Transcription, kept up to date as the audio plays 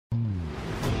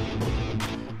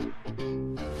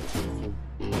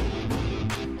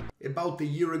About a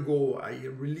year ago, I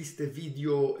released a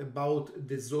video about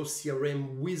the Zoho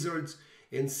CRM wizards,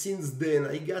 and since then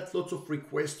I got lots of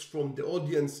requests from the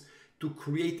audience to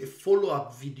create a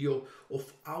follow-up video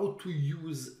of how to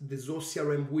use the Zoho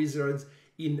CRM wizards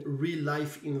in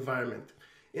real-life environment.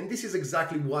 And this is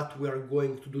exactly what we are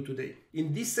going to do today.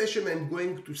 In this session, I'm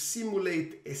going to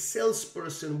simulate a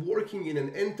salesperson working in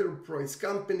an enterprise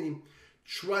company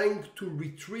trying to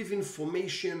retrieve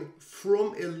information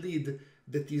from a lead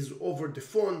that is over the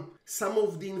phone. Some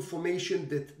of the information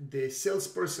that the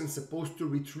salesperson is supposed to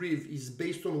retrieve is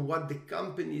based on what the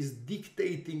company is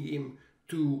dictating him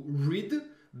to read,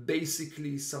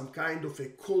 basically some kind of a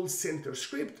call center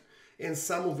script, and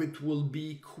some of it will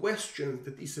be questions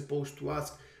that he's supposed to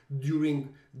ask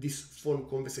during this phone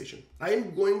conversation. I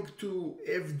am going to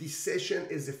have this session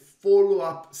as a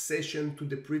follow-up session to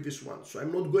the previous one. So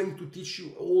I'm not going to teach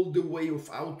you all the way of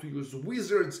how to use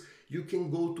wizards. You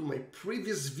can go to my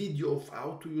previous video of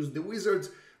how to use the wizards.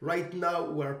 Right now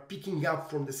we're picking up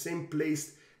from the same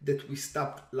place that we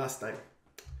stopped last time.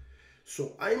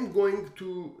 So I'm going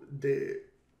to the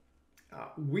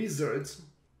wizards,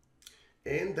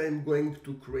 and I'm going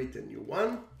to create a new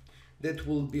one that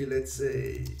will be, let's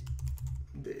say,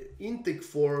 the intake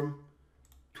form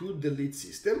to the lead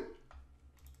system.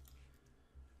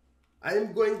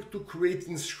 I'm going to create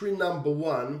in screen number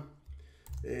one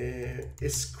a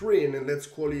screen, and let's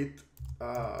call it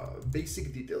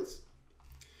basic details.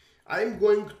 I'm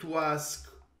going to ask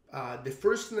the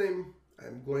first name,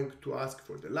 I'm going to ask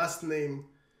for the last name,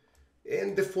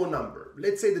 and the phone number.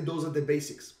 Let's say that those are the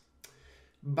basics.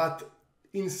 But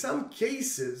in some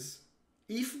cases,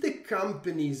 if the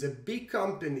company is a big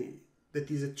company that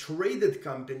is a traded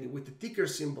company with a ticker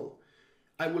symbol,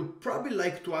 I will probably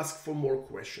like to ask for more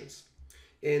questions.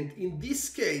 And in this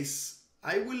case,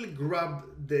 I will grab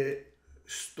the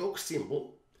stock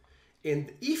symbol,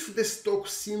 and if the stock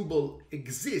symbol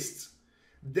exists,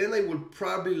 then I will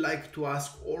probably like to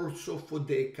ask also for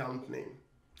the account name.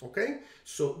 Okay,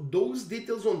 so those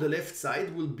details on the left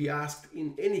side will be asked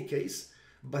in any case,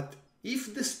 but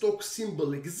if the stock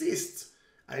symbol exists,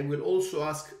 I will also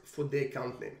ask for the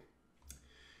account name.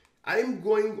 I'm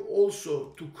going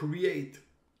also to create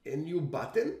a new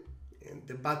button, and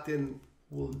the button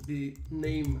will be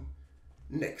named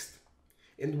Next.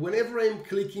 And whenever I'm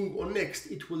clicking on Next,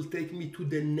 it will take me to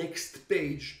the next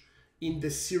page in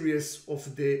the series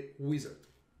of the wizard.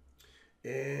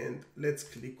 And let's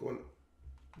click on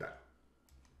that.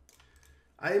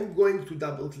 I am going to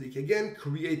double click again,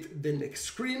 create the next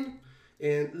screen,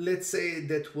 and let's say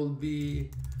that will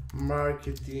be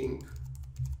marketing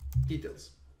details.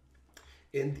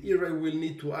 And here I will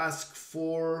need to ask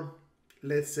for,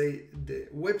 let's say, the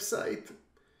website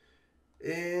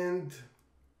and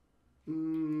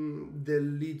the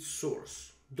lead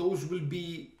source. Those will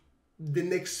be the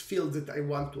next field that I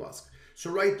want to ask.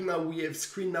 So right now we have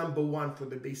screen number one for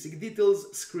the basic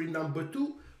details, screen number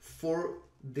two for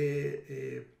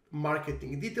the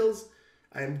marketing details.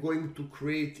 I'm going to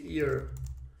create here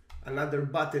another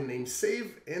button named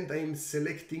Save, and I'm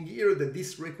selecting here that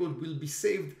this record will be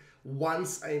saved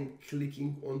once I'm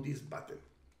clicking on this button.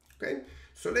 Okay,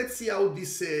 so let's see how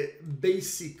this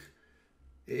basic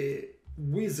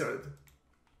wizard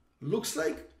looks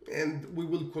like, and we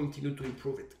will continue to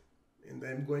improve it. And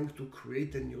I'm going to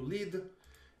create a new lead,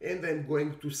 and I'm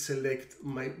going to select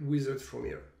my wizard from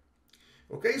here.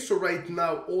 Okay, so right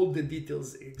now all the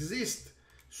details exist.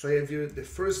 So I have here the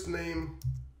first name,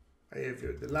 I have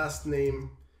here the last name,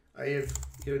 I have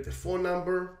here the phone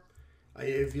number, I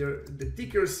have here the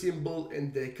ticker symbol,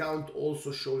 and the account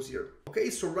also shows here.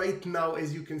 Okay, so right now,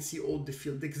 as you can see, all the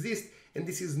fields exist, and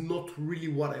this is not really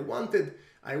what I wanted.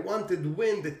 I wanted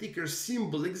when the ticker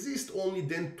symbol exists, only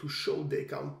then to show the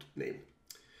account name.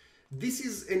 This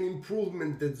is an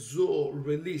improvement that Zoho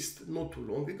released not too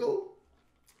long ago.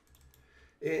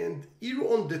 And here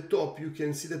on the top, you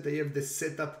can see that I have the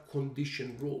setup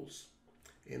condition rules.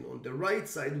 And on the right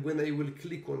side, when I will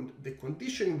click on the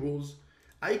condition rules,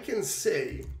 I can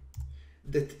say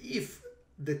that if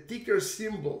the ticker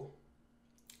symbol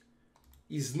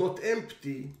is not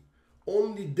empty,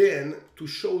 only then to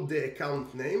show the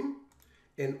account name,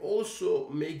 and also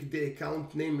make the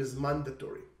account name as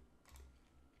mandatory.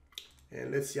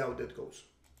 And let's see how that goes.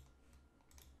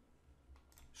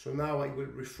 So now I will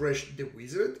refresh the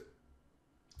wizard,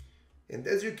 and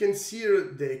as you can see here,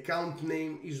 the account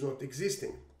name is not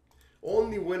existing.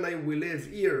 Only when I will have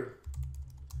here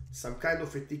some kind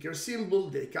of a ticker symbol,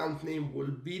 the account name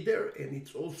will be there, and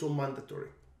it's also mandatory.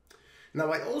 Now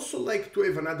I also like to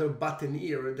have another button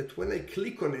here that when I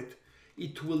click on it,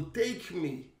 it will take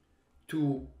me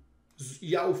to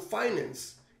Yahoo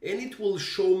Finance, and it will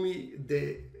show me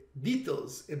the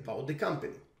details about the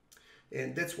company.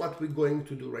 And that's what we're going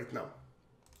to do right now.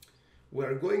 We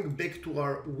are going back to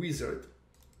our wizard.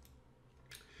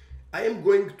 I am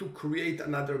going to create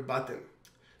another button.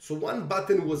 So one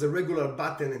button was a regular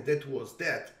button, and that was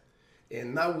that.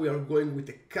 And now we are going with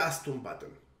a custom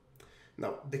button.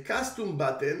 Now the custom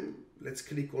button, let's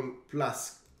click on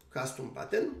plus custom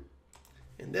button,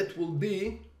 and that will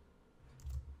be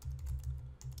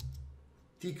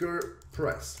ticker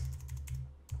price.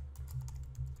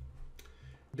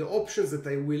 The options that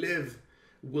I will have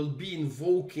will be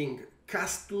invoking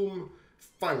custom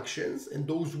functions, and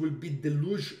those will be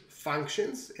Deluge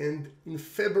functions. And in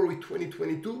February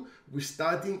 2022, we're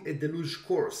starting a Deluge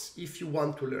course if you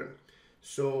want to learn.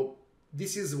 So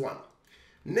this is one.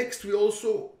 Next, we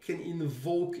also can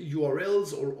invoke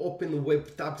URLs or open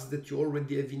web tabs that you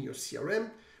already have in your CRM.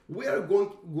 We are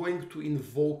going to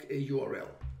invoke a URL.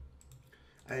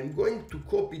 I am going to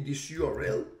copy this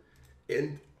URL,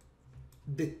 and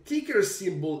the ticker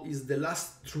symbol is the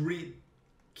last 3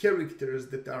 characters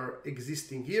that are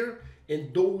existing here,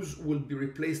 and those will be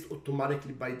replaced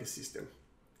automatically by the system.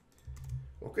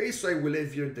 Okay, so I will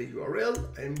have here the URL.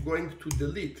 I'm going to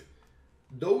delete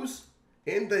those,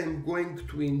 and I'm going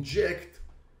to inject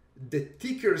the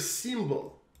ticker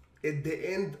symbol at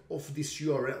the end of this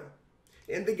URL.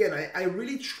 And again, I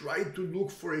really try to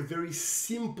look for a very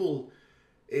simple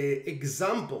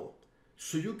example,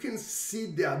 so you can see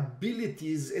the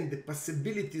abilities and the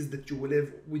possibilities that you will have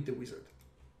with the wizard.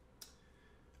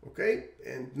 Okay,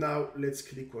 and now let's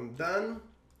click on done.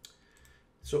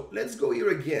 So let's go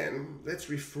here again. Let's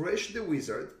refresh the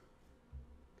wizard,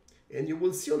 and you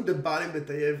will see on the bottom that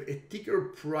I have a ticker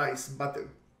price button.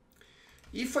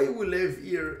 If I will have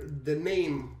here the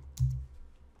name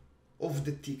of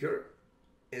the ticker,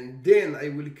 and then I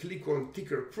will click on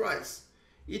ticker price,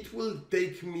 it will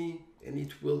take me and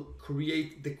it will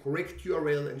create the correct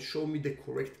URL and show me the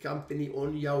correct company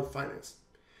on Yahoo Finance.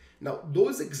 Now,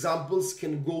 those examples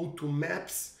can go to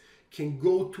maps, can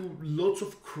go to lots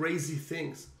of crazy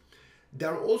things.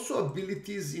 There are also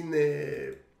abilities in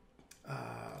the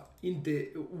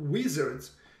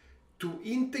wizards to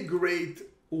integrate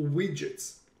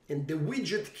widgets, and the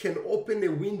widget can open a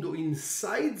window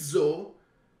inside Zoho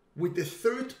with a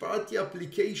third-party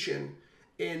application,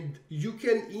 and you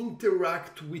can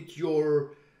interact with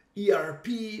your ERP,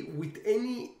 with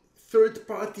any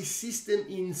third-party system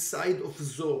inside of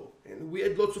Zoho. And we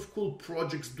had lots of cool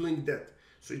projects doing that.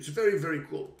 So it's very, very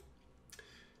cool.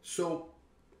 So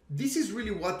this is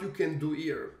really what you can do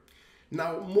here.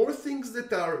 Now, more things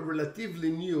that are relatively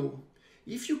new.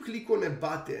 If you click on a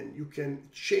button, you can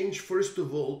change, first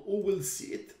of all, who will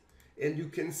see it. And you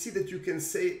can see that you can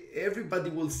say everybody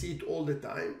will see it all the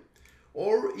time,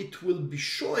 or it will be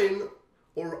shown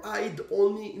or hide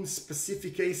only in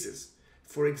specific cases.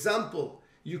 For example,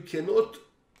 you cannot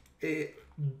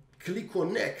click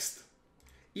on next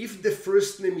if the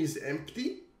first name is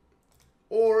empty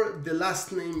or the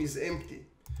last name is empty.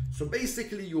 So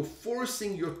basically you're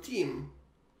forcing your team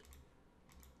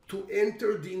to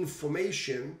enter the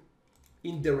information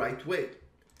in the right way.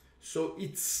 So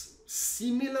it's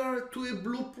similar to a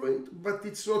blueprint, but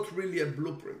it's not really a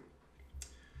blueprint.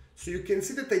 So you can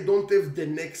see that I don't have the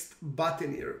next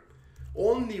button here.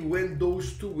 Only when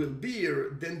those two will be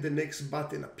here, then the next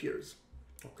button appears.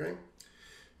 Okay.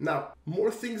 Now,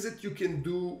 more things that you can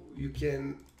do. You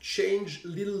can change a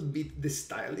little bit the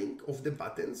styling of the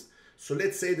buttons. So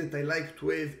let's say that I like to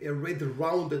have a red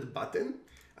rounded button.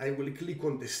 I will click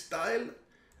on the style.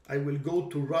 I will go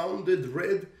to rounded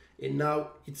red, and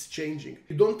now it's changing.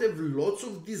 You don't have lots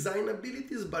of design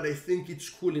abilities, but I think it's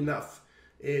cool enough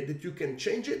that you can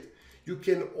change it. You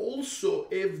can also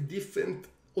have different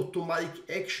automatic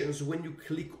actions when you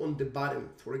click on the button.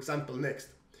 For example, next.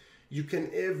 You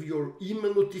can have your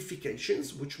email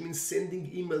notifications, which means sending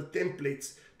email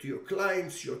templates to your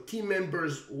clients, your team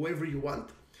members, whoever you want.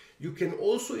 You can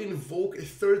also invoke a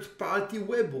third-party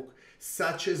webhook,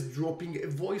 such as dropping a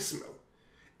voicemail.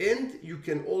 And you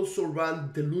can also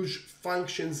run Deluge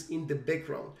functions in the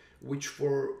background, which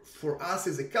for us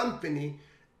as a company,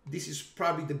 this is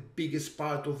probably the biggest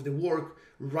part of the work,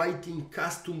 writing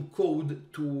custom code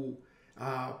to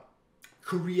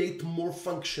create more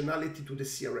functionality to the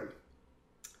CRM.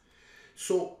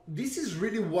 So this is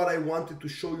really what I wanted to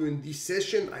show you in this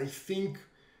session. I think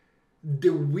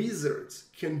the wizards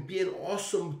can be an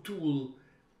awesome tool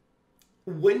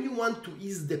when you want to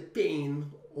ease the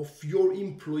pain of your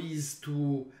employees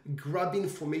to grab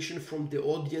information from the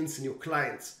audience and your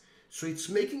clients. So it's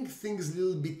making things a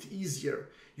little bit easier.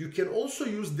 You can also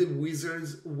use the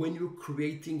wizards when you're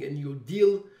creating a new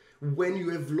deal, when you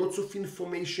have lots of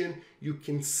information, you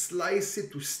can slice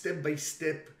it to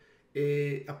step-by-step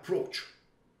approach.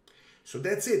 So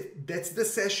that's it. That's the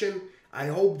session. I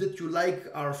hope that you like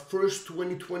our first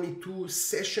 2022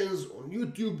 sessions on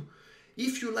YouTube.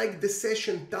 If you like the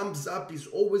session, thumbs up is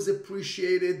always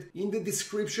appreciated. In the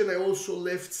description, I also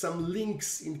left some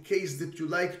links in case that you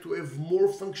like to have more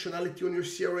functionality on your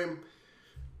CRM.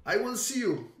 I will see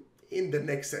you in the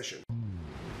next session.